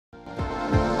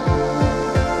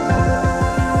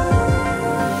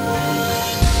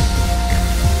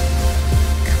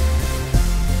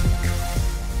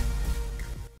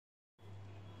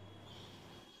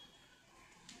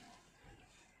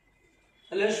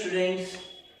Hello students,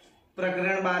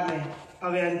 प्रकरण 12 ने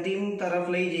હવે અંતિમ તરફ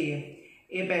લઈ જઈએ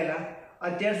એ પહેલા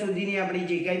અત્યાર સુધીની આપણી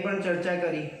જે કંઈ પણ ચર્ચા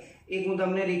કરી એક હું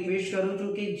તમને રિક્વેસ્ટ કરું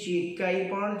છું કે જે કંઈ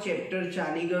પણ ચેપ્ટર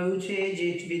ચાલી ગયું છે, જે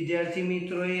વિદ્યાર્થી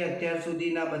મિત્રોએ અત્યાર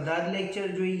સુધીના બધા જ લેક્ચર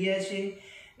જોઈ ગયા છે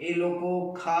એ લોકો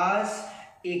ખાસ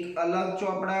એક અલગ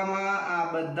ચોપડામાં આ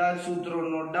બધા સૂત્રો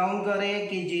નોટ ડાઉન કરે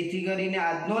કે જેથી કરીને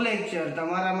આજનો લેક્ચર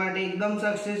તમારા માટે એકદમ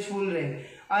સક્સેસફુલ રહે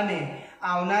અને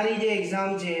આવનારી જે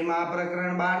એક્ઝામ છે એમાં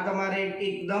પ્રકરણ 12 તમારે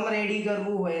એકદમ રેડી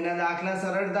કરવું હોય અને દાખલા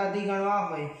સરળતાથી ગણવા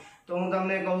હોય તો હું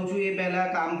તમને કહું છું એ પહેલાં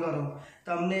કામ કરો.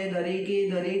 તમને દરેકે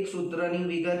દરેક સૂત્રની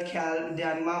વિગત ખ્યાલ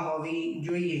ધ્યાનમાં હોવી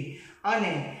જોઈએ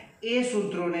અને એ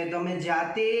સૂત્રોને તમે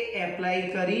જાતે એપ્લાય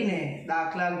કરીને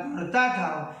દાખલા ગણતા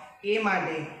થાઓ. એ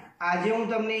માટે આજે હું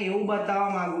તમને એવું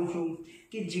બતાવવા માગું છું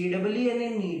કે JEE અને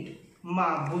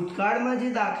નીટમાં ભૂતકાળમાં જે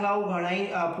દાખલાઓ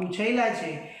પૂછાયેલા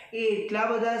છે એ એટલા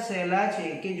બધા સહેલા છે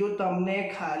કે જો તમને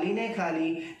ખાલી ને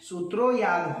ખાલી સૂત્રો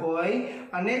યાદ હોય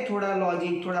અને થોડા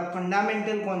લોજિક, થોડા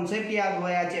ફંડામેન્ટલ કોન્સેપ્ટ યાદ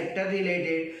હોય આ ચેપ્ટર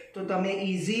રિલેટેડ તો તમે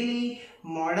ઇઝીલી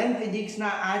મોડર્ન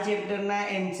ફિઝિક્સના આ ચેપ્ટરના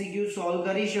MCQ સોલ્વ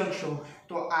કરી શકશો.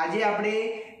 તો આજે આપણે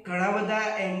ઘણા બધા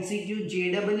MCQ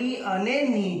JEE અને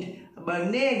નીટ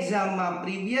બંને એક્ઝામમાં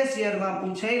પ્રીવિયસ યરમાં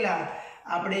પૂછાયેલા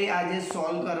આપણે આજે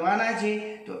સોલ્વ કરવાના છે.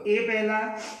 તો એ પહેલાં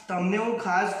તમને હું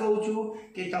ખાસ કહું છું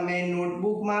કે તમે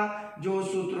નોટબુકમાં જો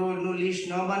સૂત્રોનું લિસ્ટ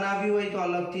ન બનાવ્યું હોય તો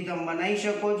અલગથી તમે બનાવી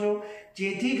શકો છો,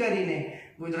 જેથી કરીને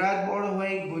ગુજરાત બોર્ડ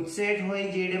હોય, ગુજસેટ હોય,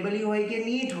 JEE હોય કે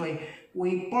નીટ હોય,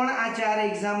 કોઈ પણ આ 4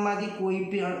 એક્ઝામમાંથી કોઈ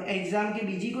પણ એક્ઝામ કે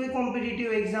બીજી કોઈ કોમ્પિટિટિવ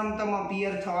એક્ઝામ તમે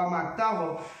અપિયર થવા માગતા હો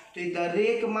તો એ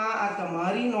દરેકમાં આ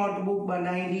તમારી નોટબુક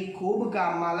બનાવેલી ખૂબ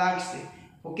કામમાં લાગશે.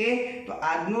 ઓકે, તો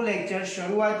આજનું લેક્ચર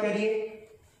શરૂઆત કરીએ.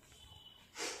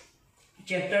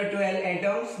 ચેપ્ટર 12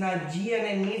 એટમ્સ ના જી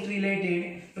અને NEET related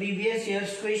previous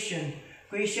years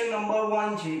question number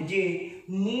 1 છે જે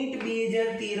નીટ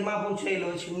 2013 માં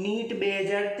પૂછાયેલો છે. નીટ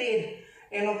 2013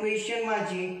 એનો ક્વેશ્ચનમાં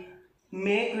છે.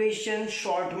 મેં ક્વેશ્ચન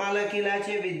શોર્ટમાં લખેલા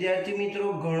છે. વિદ્યાર્થી મિત્રો,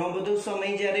 ઘણો બધો સમય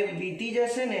જ્યારે વીતી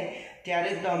જશે ને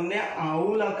ત્યારે તમને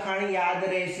આવું લખાણ યાદ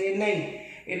રહેશે નહીં,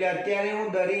 એટલે અત્યારે હું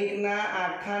દરેકના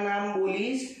આખા નામ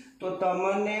બોલીશ તો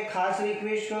તમને ખાસ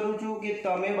રિક્વેસ્ટ કરું છું કે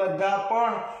તમે બધા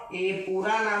પણ એ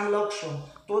પૂરા નામ લખશો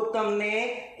તો તમને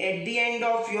at the end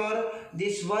of your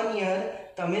this 1 year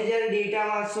તમે જ્યારે ડેટા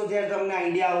વાંચશો ત્યારે તમને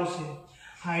આઈડિયા આવશે.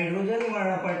 હાઇડ્રોજન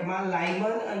વર્ણપટમાં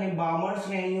લાઇમન અને બામણ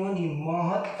શ્રેણીઓની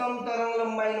મહત્તમ તરંગ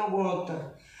લંબાઈનો ગુણોત્તર.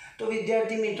 તો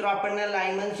વિદ્યાર્થી મિત્રો, આપણને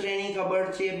લાઇમન શ્રેણી ખબર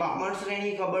છે, બામણ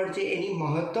શ્રેણી ખબર છે, એની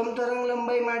મહત્તમ તરંગ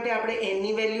લંબાઈ માટે આપણે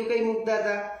એની વેલ્યુ કઈ મૂકતા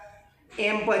હતા?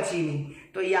 એમ પછીની.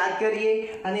 તો યાદ કરીએ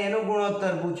અને એનો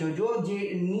ગુણોત્તર પૂછો. જો જે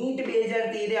નીટ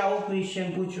 2013 આવો ક્વેશ્ચન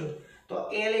પૂછો તો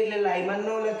L એટલે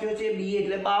લાઇમનનો લખ્યો છે, B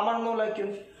એટલે બામણનો લખ્યો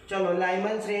છે. ચલો,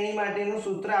 લાઇમન શ્રેણી માટેનું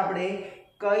સૂત્ર આપણે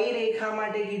કઈ રેખા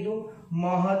માટે કીધું?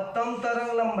 મહત્તમ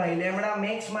તરંગ લંબાઈ લેમ્ડા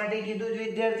મેક્સ માટે કીધું.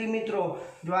 વિદ્યાર્થી મિત્રો,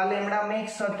 જો આ લેમ્ડા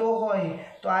મેક્સ થતો હોય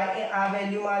તો આ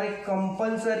વેલ્યુ મારે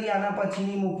કમ્પલસરી આના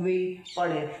પછીની મૂકવી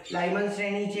પડે. લાઇમન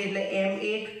શ્રેણી છે એટલે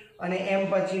M1 અને M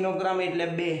પછીનો ક્રમ એટલે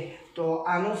 2, તો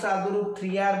આનું સાદુરૂપ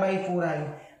 3r/4 આવ્યું.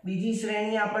 બીજી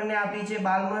શ્રેણી આપણને આપી છે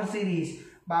બામણ સિરીઝ.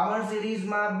 બામણ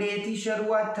સિરીઝમાં 2 થી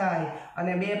શરૂઆત થાય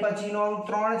અને 2 પછીનો અંક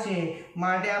 3 છે,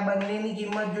 માટે આ બંનેની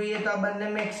કિંમત જોઈએ તો આ બંને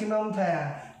મેક્સિમમ થયા,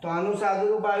 તો આનું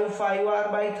સાદુરૂપ આવ્યું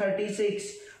 5r/36.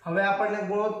 હવે આપણને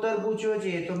ગુણોત્તર પૂછ્યો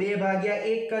છે તો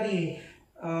 2/1 કરીએ.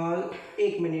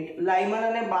 1 મિનિટ. લાઇમન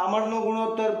અને બામણનો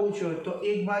ગુણોત્તર પૂછ્યો તો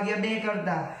 1/2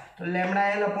 કરતા તો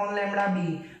λL/λb,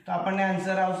 તો આપણને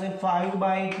આન્સર આવશે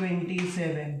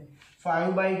 5/27.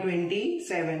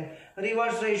 5/27.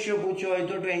 રિવર્સ રેશિયો પૂછ્યો હોય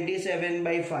તો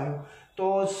 27/5. તો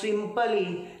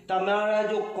સિમ્પલી તમારા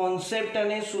જો કોન્સેપ્ટ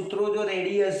અને સૂત્રો જો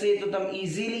રેડી હશે તો તમે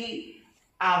ઇઝીલી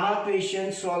આવા ક્વેશ્ચન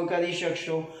સોલ્વ કરી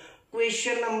શકશો.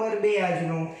 ક્વેશ્ચન નંબર 2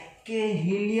 આજનો કે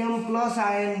હિલિયમ પ્લસ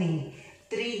આયનની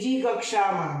ત્રીજી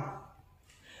કક્ષામાં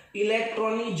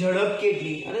ઇલેક્ટ્રોનની ઝડપ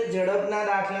કેટલી? અને ઝડપના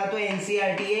દાખલા તો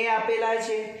NCERT એ આપેલા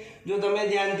છે. જો તમે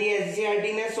ધ્યાનથી NCERT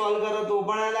ને સોલ્વ કરો તો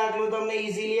પણ આ દાખલો તમને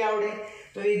ઇઝીલી આવડે.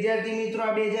 તો વિદ્યાર્થી મિત્રો,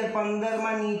 આ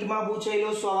 2015માં નીટમાં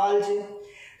પૂછાયેલો સવાલ છે.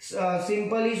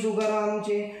 સિમ્પલી શું કરવાનું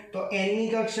છે તો એનની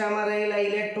કક્ષામાં રહેલા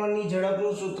ઇલેક્ટ્રોનની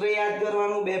ઝડપનું સૂત્ર યાદ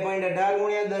કરવાનું. 2.18 ×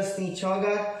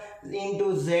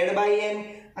 10⁶ Z/n.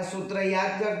 આ સૂત્ર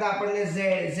યાદ કરતા આપણને Z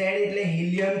એટલે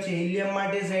હિલિયમ છે. હિલિયમ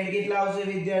માટે Z કેટલા આવશે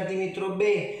વિદ્યાર્થી મિત્રો?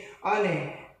 2. અને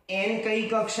n કઈ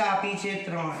કક્ષા આપી છે?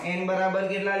 3. n બરાબર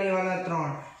કેટલા લેવાના?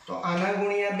 3. તો આના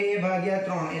ગુણ્યા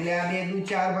 2/3 એટલે આ 2 દુ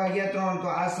 4/3, તો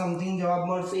આ સમથિંગ જવાબ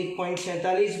મળશે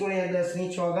 1.46 ×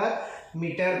 10⁶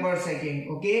 મીટર/સેકન્ડ.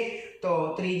 ઓકે, તો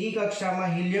ત્રીજી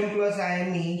કક્ષામાં હિલિયમ પ્લસ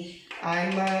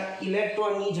આયનમાં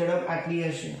ઇલેક્ટ્રોનની ઝડપ આટલી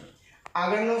હશે.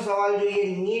 આગળનો સવાલ જોઈએ,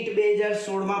 નીટ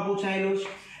 2016 માં પૂછાયેલો છે,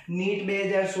 નીટ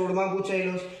 2016 માં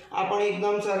પૂછાયેલો છે. આ પણ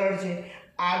એકદમ સરળ છે.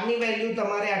 આરની વેલ્યુ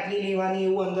તમારે આટલી લેવાની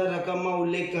એવું અંદર રકમમાં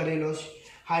ઉલ્લેખ કરેલો છે.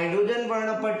 હાઇડ્રોજન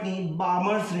વર્ણપટની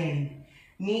બામણ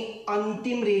શ્રેણીની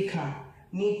અંતિમ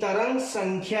રેખાની તરંગ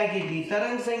સંખ્યા કેટલી?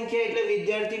 તરંગ સંખ્યા એટલે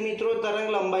વિદ્યાર્થી મિત્રો તરંગ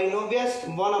લંબાઈનો વ્યસ્ત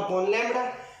 1/λ.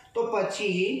 તો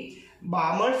પછી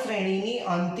બામણ શ્રેણીની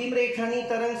અંતિમ રેખાની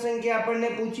તરંગ સંખ્યા આપણને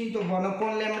પૂછી તો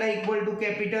 1/λ =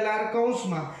 કેપિટલ R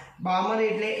કૌંસમાં બામણ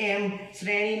એટલે m,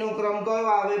 શ્રેણીનો ક્રમ કયો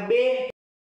આવે? 2.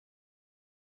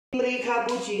 રેખા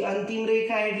પૂછી, અંતિમ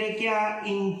રેખા એટલે ક્યાં?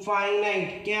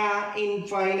 ઇનફાઇનાઇટ. ક્યાં?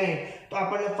 ઇનફાઇનાઇટ. તો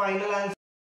આપણને ફાઇનલ આન્સર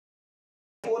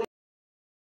 4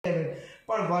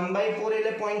 પણ 1/4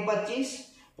 એટલે 0.25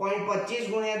 0.25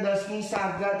 ગુણ્યા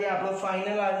 10⁷ આપણો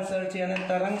ફાઇનલ આન્સર છે. અને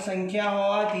તરંગ સંખ્યા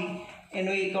હોવાથી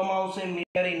એનો એકમ આવશે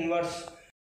metre inverse.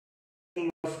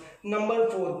 Number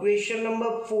 4, question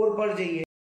number 4 પર જઈએ.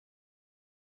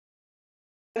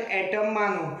 એટમ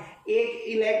માનો એક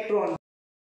ઇલેક્ટ્રોન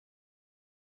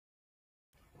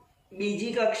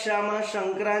બીજી કક્ષામાં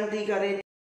સંક્રાંતિ કરે,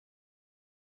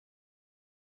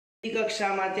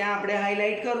 કક્ષામાં ત્યાં આપણે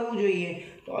હાઇલાઇટ કરવું જોઈએ.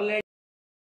 તો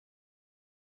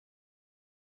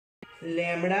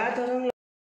લેમ્ડા તરંગ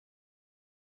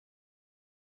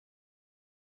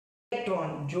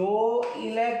ઇલેક્ટ્રોન, જો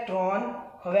ઇલેક્ટ્રોન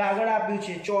હવે આગળ આપ્યું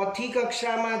છે ચોથી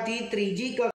કક્ષામાંથી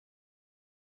ત્રીજી કક્ષા,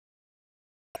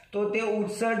 તો તે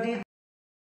ઉત્સર્જિત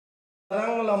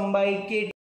તરંગ લંબાઈ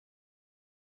કેટલી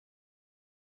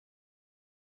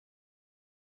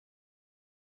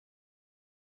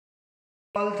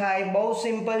થાય? બહુ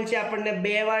સિમ્પલ છે. આપણને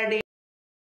 2 વાર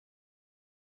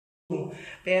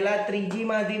પહેલા ત્રીજી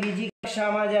માંથી બીજી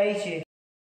કક્ષામાં જાય છે.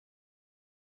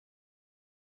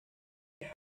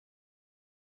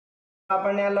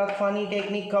 આપણને આ લખવાની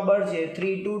ટેકનિક ખબર છે.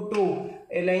 3 to 2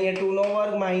 એટલે અહીંયા 2 નો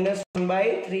વર્ગ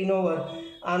 -1/3 નો વર્ગ.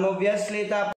 આનો વ્યસ્ત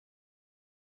લેતા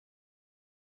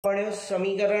પડ્યો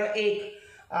સમીકરણ 1.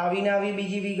 આવીને આવી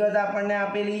બીજી વિગત આપણને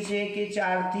આપેલી છે કે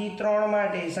 4 થી 3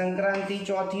 માટે સંક્રાંતિ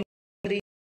ચોથી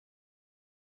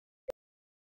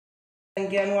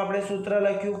સંખ્યાનું આપણે સૂત્ર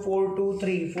લખ્યું 4 to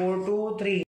 3 4 to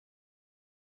 3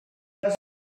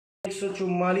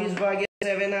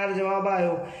 144/7 R જવાબ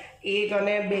આવ્યો. 1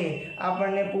 અને 2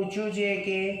 આપણને પૂછ્યું છે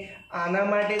કે આના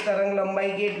માટે તરંગ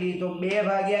લંબાઈ કેટલી? તો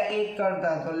 2/1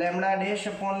 કરતા તો λ' r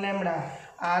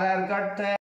કટ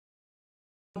થયા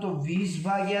તો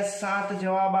 20/7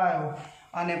 જવાબ આવ્યો.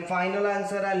 અને ફાઇનલ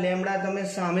આન્સર આ લેમ્ડા તમે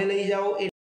સામે લઈ જાઓ.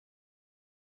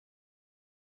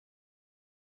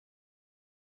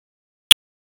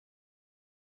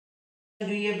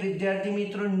 જોઈએ વિદ્યાર્થી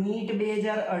મિત્રો, નીટ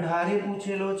 2018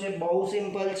 પૂછેલો છે. બહુ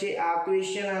સિમ્પલ છે આ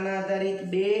ક્વેશ્ચન. આના આધારિત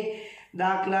 2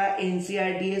 દાખલા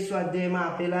એનસીઈઆરટી સ્વાધ્યાયમાં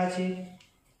આપેલા છે.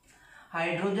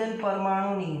 હાઇડ્રોજન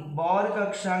પરમાણુની બોર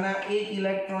કક્ષાના એક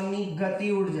ઇલેક્ટ્રોનની ગતિ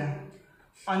ઉર્જા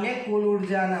અને કુલ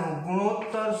ઉર્જાનો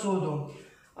ગુણોત્તર શોધો.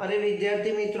 અરે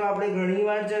વિદ્યાર્થી મિત્રો, આપણે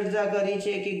ઘણીવાર ચર્ચા કરી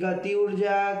છે કે ગતિ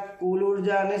ઉર્જા, કુલ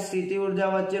ઉર્જા અને સ્થિતિ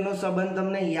ઉર્જા વચ્ચેનો સંબંધ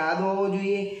તમને યાદ હોવો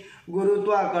જોઈએ.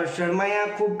 ગુરુત્વાકર્ષણમાં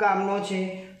આ ખૂબ કામનો છે.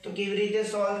 તો કેવી રીતે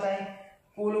સોલ્વ થાય?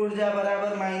 કુલ ઉર્જા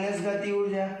બરાબર માઇનસ ગતિ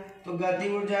ઉર્જા. તો ગતિ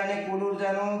ઉર્જા અને કુલ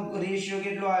ઉર્જાનો રેશિયો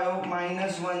કેટલો આવ્યો?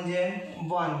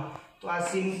 -1/1. તો આ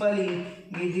સિમ્પલી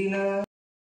વિધિના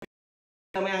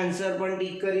તમે આન્સર પણ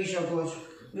ટીક કરી શકો છો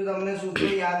જો તમને સૂત્ર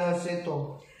યાદ હશે તો.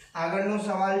 આગળનો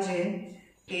સવાલ છે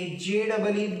કે JEE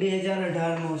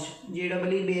 2018 નો છે. JEE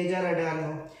 2018 નો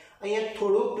અહીંયા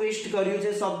થોડુંક ટ્વિસ્ટ કર્યું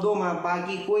છે શબ્દોમાં,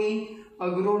 બાકી કોઈ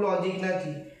અઘરો લોજિક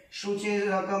નથી. શું છે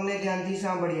રકમને ધ્યાનથી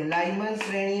સાંભળીએ. લાઇમન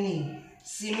શ્રેણીની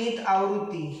સીમિત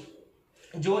આવૃત્તિ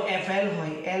જો FL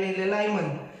હોય, L એટલે લાઇમન,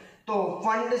 તો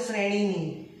ફંડ શ્રેણીની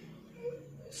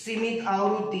સીમિત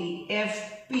આવૃત્તિ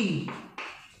FP.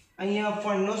 અહીંયા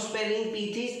ફંડનો સ્પેલિંગ P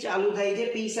થી ચાલુ થાય છે,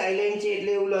 P સાઇલેન્ટ છે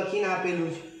એટલે એવું લખીને આપેલું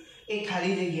છે. એ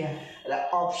ખાલી જગ્યા એટલે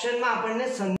ઓપ્શનમાં આપણને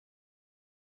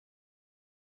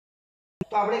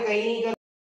તો આપણે કઈ નહીં કર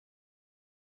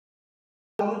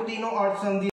આવૃત્તિનો અર્થ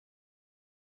સમજી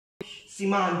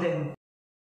સીમાંત.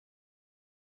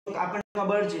 આપણને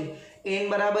ખબર છે n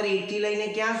બરાબર 1 થી લઈને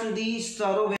ક્યાં સુધી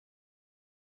સ્તરો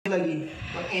લગી,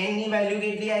 તો n ની વેલ્યુ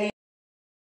કેટલી આવી?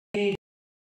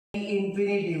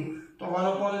 ઇન્ફિનિટિવ. તો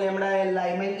 1/λ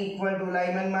લાઇમન ઇક્વલ ટુ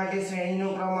લાઇમન માટે શ્રેણીનો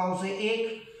ક્રમ આવશે 1.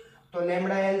 તો λ L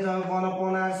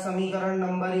 1/r સમીકરણ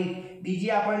નંબર 1.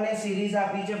 બીજી આપણને સિરીઝ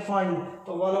આપી છે ફંડ,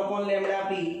 તો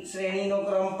 1/λp શ્રેણીનો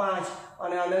ક્રમ 5.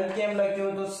 અને અનંત કેમ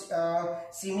લખ્યો? તો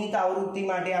સીમિત આવૃત્તિ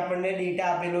માટે આપણને ડેટા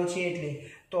આપેલો છે એટલે.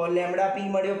 તો λp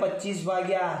મળ્યો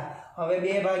 25/r. હવે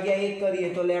 2/1 કરીએ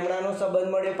તો લેમ્ડાનો સંબંધ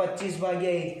મળ્યો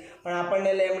 25/1. પણ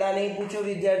આપણને લેમ્ડા નહીં પૂછ્યો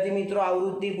વિદ્યાર્થી મિત્રો,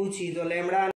 આવૃત્તિ પૂછી. તો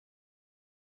લેમ્ડા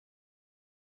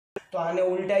તો આને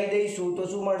ઉલટાઈ દઈશું તો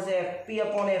શું મળશે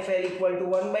FP/FL =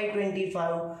 1/25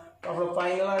 તો આપણો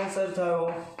ફાઇનલ આન્સર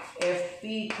થયો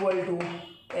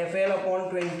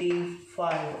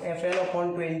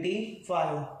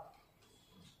FP=FL/25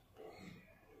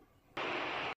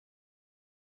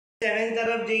 7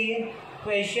 તરફ જઈએ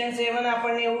ક્વેશ્ચન 7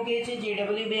 આપણને એવું કહે છે JEE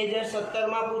 2017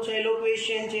 માં પૂછાયેલો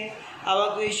ક્વેશ્ચન છે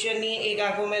આવા ક્વેશ્ચનની એક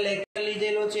આખો મેં લેક્ચર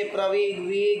લીધેલો છે પ્રવેગ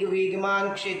વેગ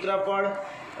વેગમાન ક્ષેત્રફળ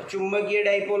ચુંબકીય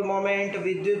ડાયપોલ મોમેન્ટ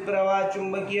વિદ્યુત પ્રવાહ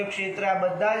ચુંબકીય ક્ષેત્ર આ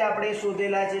બધા જ આપણે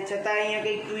શોધેલા છે છતાં અહીંયા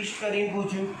કંઈક ટ્વિસ્ટ કરીને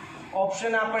પૂછ્યું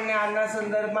ઓપ્શન આપણને આના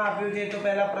સંદર્ભમાં આપ્યું છે તો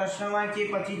પહેલા પ્રશ્ન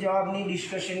વાંચીએ પછી જવાબની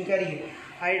ડિસ્કશન કરીએ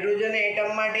હાઇડ્રોજન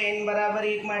એટમ માટે n =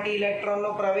 1 માટે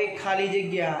ઇલેક્ટ્રોનનો પ્રવેગ ખાલી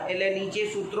જગ્યા એટલે નીચે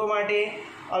સૂત્રો માટે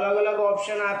અલગ અલગ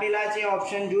ઓપ્શન આપેલા છે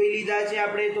ઓપ્શન જોઈ લીધા છે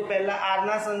આપણે તો પહેલા r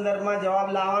ના સંદર્ભમાં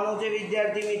જવાબ લાવવાનો છે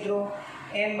વિદ્યાર્થી મિત્રો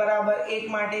n = 1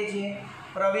 માટે છે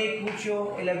પ્રવેગ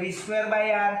પૂછ્યો એટલે v² /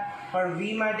 r પણ v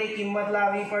માટે કિંમત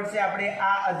લાવવી પડશે આપણે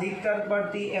આ અધિકતર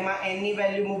પરથી એમાં n ની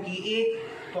વેલ્યુ મૂકી 1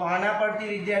 તો આના પરથી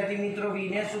વિદ્યાર્થી મિત્રો v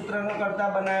ને સૂત્રનો કરતા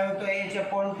બનાવ્યો તો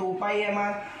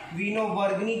h/2π/r v નો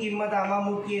વર્ગની કિંમત આમાં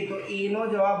મૂકીએ તો a નો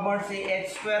જવાબ મળશે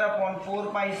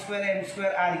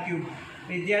h²/4π²m²r³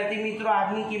 વિદ્યાર્થી મિત્રો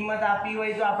આની કિંમત આપી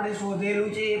હોય તો આપણે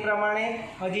શોધેલું છે એ પ્રમાણે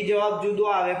હજી જવાબ જુદો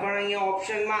આવે પણ અહીંયા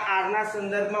ઓપ્શનમાં r ના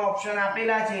સંદર્ભમાં ઓપ્શન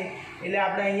આપેલા છે એટલે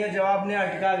આપણે અહીંયા જવાબને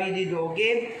અટકાવી દીધો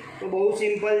ઓકે તો બહુ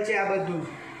સિમ્પલ છે આ બધું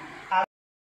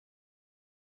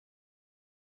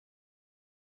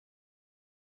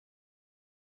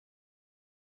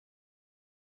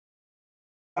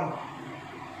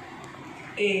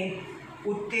એ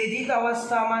ઉત્તેજિત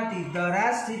અવસ્થામાંથી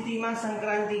ધરા સ્થિતિમાં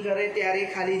સંક્રાંતિ કરે ત્યારે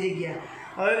ખાલી જગ્યા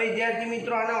હવે વિદ્યાર્થી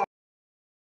મિત્રો આના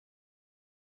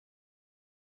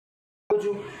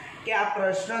કે આ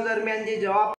પ્રશ્ન દરમિયાન જે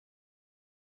જવાબ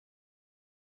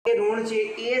ઋણ છે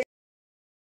એ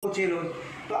પૂછેલો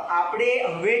તો આપણે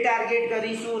હવે ટાર્ગેટ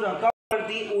કરીશું રકમ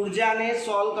પરથી ઊર્જાને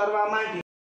સોલ્વ કરવા માટે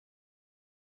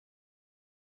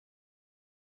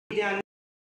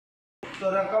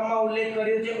તો રકમમાં ઉલ્લેખ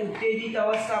કર્યો છે ઉત્તેજિત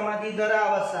અવસ્થામાંથી ધરા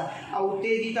અવસ્થા આ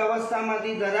ઉત્તેજિત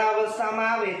અવસ્થામાંથી ધરા અવસ્થામાં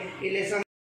આવે એટલે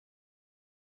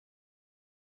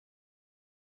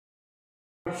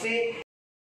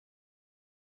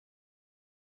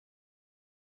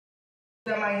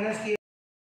માઈનસ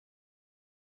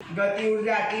ગતિ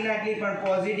ઊર્જા આટલી આટલી પણ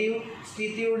પોઝિટિવ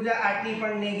સ્થિતિ ઊર્જા આટલી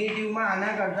પણ નેગેટિવમાં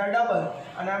આના કરતા ડબલ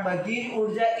અને આ બધી જ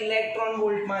ઊર્જા ઇલેક્ટ્રોન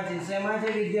વોલ્ટમાં છે શેમાં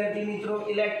છે વિદ્યાર્થી મિત્રો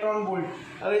ઇલેક્ટ્રોન વોલ્ટ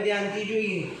હવે ધ્યાનથી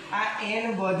જોઈએ આ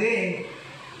n વધે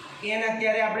n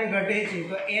અત્યારે આપણે ઘટે છે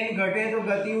તો n ઘટે તો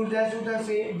ગતિ ઊર્જા શું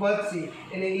થશે વધશે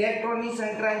એટલે ઇલેક્ટ્રોનની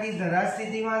સંક્રાંતિ ધરા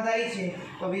સ્થિતિમાં થાય છે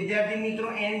તો વિદ્યાર્થી મિત્રો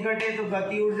n ઘટે તો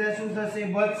ગતિ ઊર્જા શું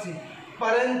થશે વધશે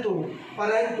પરંતુ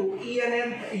E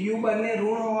અને U બંને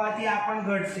ઋણ હોવાથી આ પણ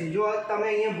ઘટશે જો તમે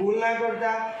અહીંયા ભૂલ ના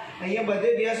કરતા અહીંયા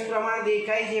બધે વ્યસ્ત પ્રમાણ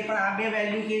દેખાય છે પણ આ બે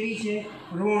વેલ્યુ કેવી છે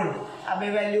ઋણ આ બે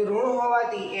વેલ્યુ ઋણ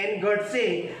હોવાથી n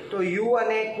ઘટશે તો U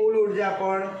અને કુલ ઊર્જા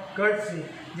પણ ઘટશે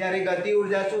જ્યારે ગતિ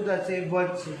ઊર્જા શું થશે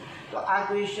વધશે તો આ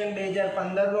ક્વેશ્ચન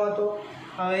 2015 નો હતો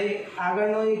હવે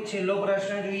આગળનો એક છેલ્લો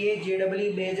પ્રશ્ન જોઈએ JEE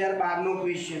 2012 નો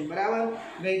ક્વેશ્ચન બરાબર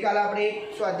ગઈકાલ આપણે એક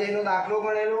સ્વાધ્યાયનો દાખલો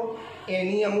ગણેલો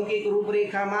એની અમુક એક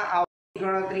રૂપરેખામાં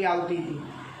ગણતરી આવતી હતી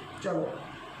ચલો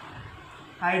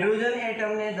હાઇડ્રોજન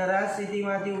એટમને ધરા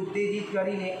સ્થિતિમાંથી ઉત્તેજિત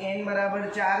કરીને n =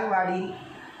 4 વાળી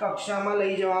કક્ષામાં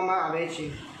લઈ જવામાં આવે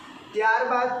છે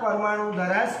ત્યારબાદ પરમાણુ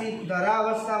ધરા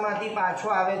અવસ્થામાંથી પાછો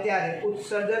આવે ત્યારે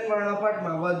ઉત્સર્જન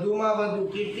વર્ણપટમાં વધુમાં વધુ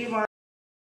કેટલી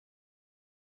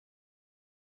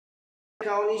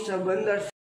સંબંધ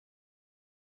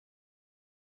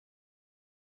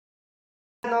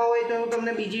ન હોય તો હું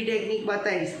તમને બીજી ટેકનિક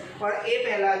બતાવીશ પણ એ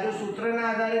પહેલા જો સૂત્રના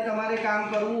આધારે તમારે કામ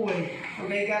કરવું હોય તો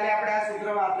ગઈકાલે આપણે આ સૂત્ર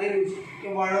વાપરેલું છે કે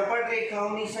વર્ણપટ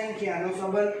રેખાઓની સંખ્યાનો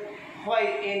સંબંધ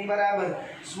હોય n =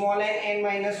 n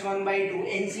 -1/2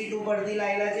 NC2 પરથી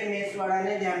લાયેલા છે મેથ્સ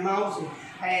વાળાને ધ્યાનમાં આવશે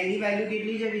આ એની વેલ્યુ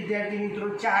કેટલી છે વિદ્યાર્થી મિત્રો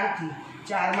 4 થી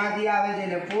 4 માંથી આવે છે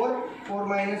એટલે 4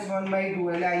 1/2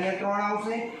 એટલે અહીંયા 3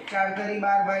 આવશે 4 ×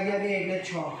 12 / 2 એટલે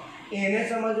 6 એને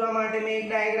સમજવા માટે મેં એક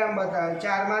ડાયાગ્રામ બતાવ્યો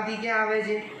 4 માંથી ક્યાં આવે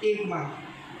છે 1 માં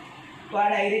તો આ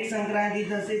ડાયરેક્ટ સંક્રાંતિ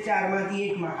થશે 4 માંથી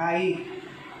 1 માં આ 1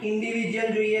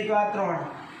 ઇન્ડિવિજ્યુઅલ જોઈએ તો આ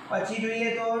 3 પછી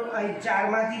જોઈએ તો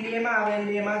 4 માંથી 2 માં આવે અને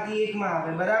 2 માંથી 1 માં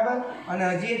આવે બરાબર અને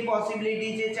હજી એક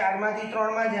પોસિબિલિટી છે 4 માંથી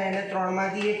 3 માં જાય અને 3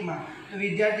 માંથી 1 માં તો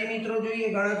વિદ્યાર્થી મિત્રો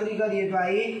જોઈએ ગણતરી કરીએ તો આ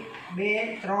 1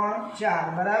 2 3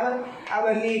 4 બરાબર આ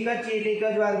બંને એક જ છે એટલે એક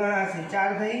જ વાર ગણાશે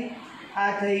 4 થઈ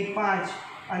આ થઈ 5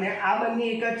 અને આ બંને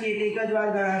એક જ છે એટલે એક જ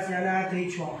વાર ગણાશે અને આ થઈ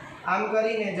 6 આમ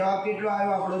કરીને જવાબ કેટલો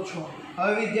આવ્યો આપણો 6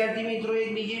 હવે વિદ્યાર્થી મિત્રો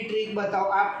એક બીજી ટ્રીક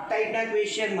બતાવો આ ટાઈપના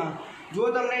ક્વેશ્ચનમાં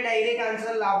જો તમને ડાયરેક્ટ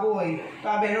આન્સર લાવવો હોય તો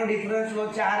આ બેનો ડિફરન્સ લો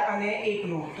 4 અને 1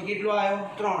 નો, તો કેટલો આવ્યો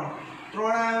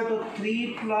 3 આવ્યો, તો 3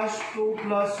 + 2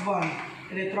 + 1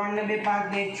 એટલે 3 ને 2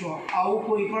 5 ને 6. આવું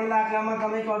કોઈ પણ દાખલામાં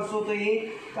તમે કરશો તો એ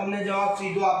તમને જવાબ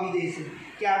સીધો આપી દેશે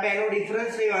કે આ બેનો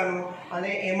ડિફરન્સ લેવાનો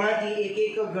અને એમાંથી એક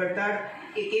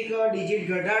ડિજિટ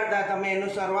ઘટાડતા તમે એનો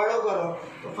સરવાળો કરો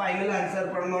તો ફાઇનલ આન્સર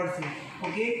પણ મળશે.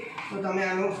 ઓકે, તો તમે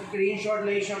આનો સ્ક્રીનશોટ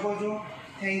લઈ શકો છો.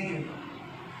 Thank you.